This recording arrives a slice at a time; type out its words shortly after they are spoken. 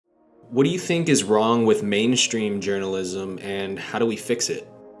What do you think is wrong with mainstream journalism, and how do we fix it?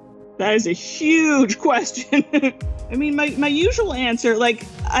 That is a huge question. I mean, my usual answer, like,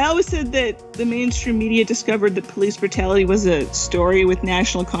 I always said that the mainstream media discovered that police brutality was a story with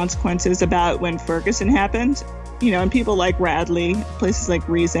national consequences about when Ferguson happened. You know, and people like Radley, places like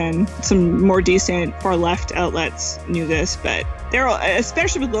Reason, some more decent far left outlets knew this, but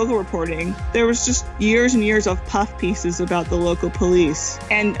especially with local reporting, there was just years and years of puff pieces about the local police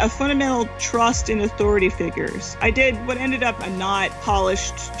and a fundamental trust in authority figures. I did what ended up a not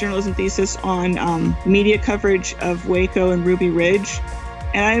polished journalism thesis on media coverage of Waco and Ruby Ridge.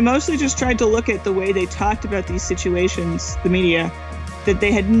 And I mostly just tried to look at the way they talked about these situations, the media, that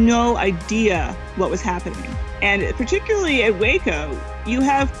they had no idea what was happening. And particularly at Waco, you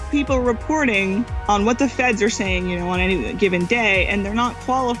have people reporting on what the feds are saying, you know, on any given day, and they're not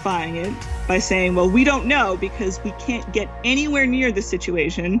qualifying it by saying, well, we don't know because we can't get anywhere near the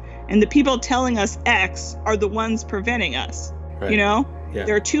situation, and the people telling us X are the ones preventing us, right. You know? Yeah.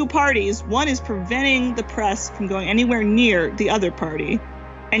 There are two parties. One is preventing the press from going anywhere near the other party,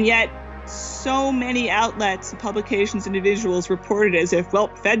 and yet so many outlets, publications, individuals reported as if, well,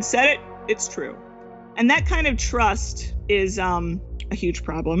 Fed said it, it's true. And that kind of trust is a huge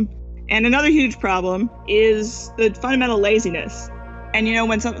problem. And another huge problem is the fundamental laziness. And, you know,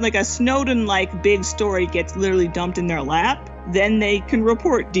 when something like a Snowden-like big story gets literally dumped in their lap, then they can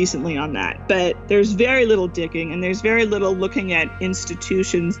report decently on that. But there's very little digging, and there's very little looking at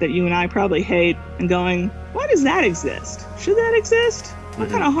institutions that you and I probably hate and going, why does that exist? Should that exist? What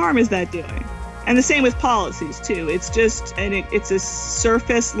kind of harm is that doing? And the same with policies, too. It's just, it's a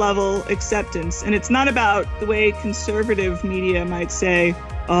surface level acceptance. And it's not about the way conservative media might say,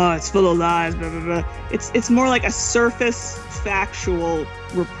 oh, it's full of lies, blah, blah, blah. It's more like a surface factual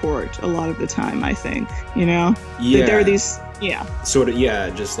report a lot of the time, I think, you know? Yeah. That there are these, yeah. Sort of, yeah,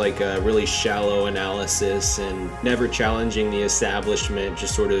 just like a really shallow analysis and never challenging the establishment,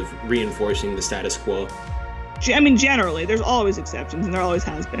 just sort of reinforcing the status quo. I mean, generally, there's always exceptions, and there always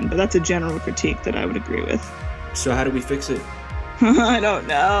has been, but that's a general critique that I would agree with. So how do we fix it? I don't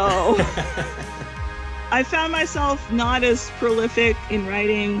know. I found myself not as prolific in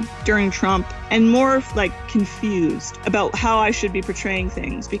writing during Trump and more like confused about how I should be portraying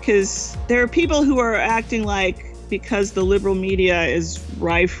things, because there are people who are acting like because the liberal media is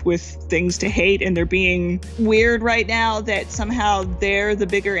rife with things to hate and they're being weird right now, that somehow they're the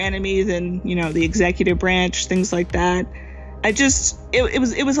bigger enemy than, you know, the executive branch, things like that.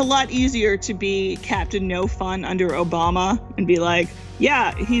 It was a lot easier to be Captain No Fun under Obama and be like,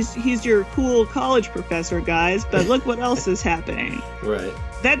 yeah, he's your cool college professor, guys, but look what else is happening. Right.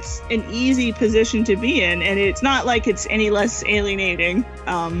 That's an easy position to be in, and it's not like it's any less alienating.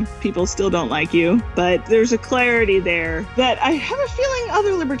 People still don't like you, but there's a clarity there that I have a feeling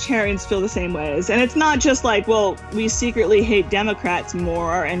other libertarians feel the same ways. And it's not just like, well, we secretly hate Democrats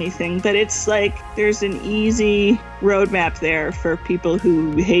more or anything, but it's like there's an easy roadmap there for people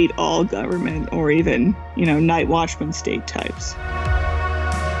who hate all government or even, you know, night watchman state types.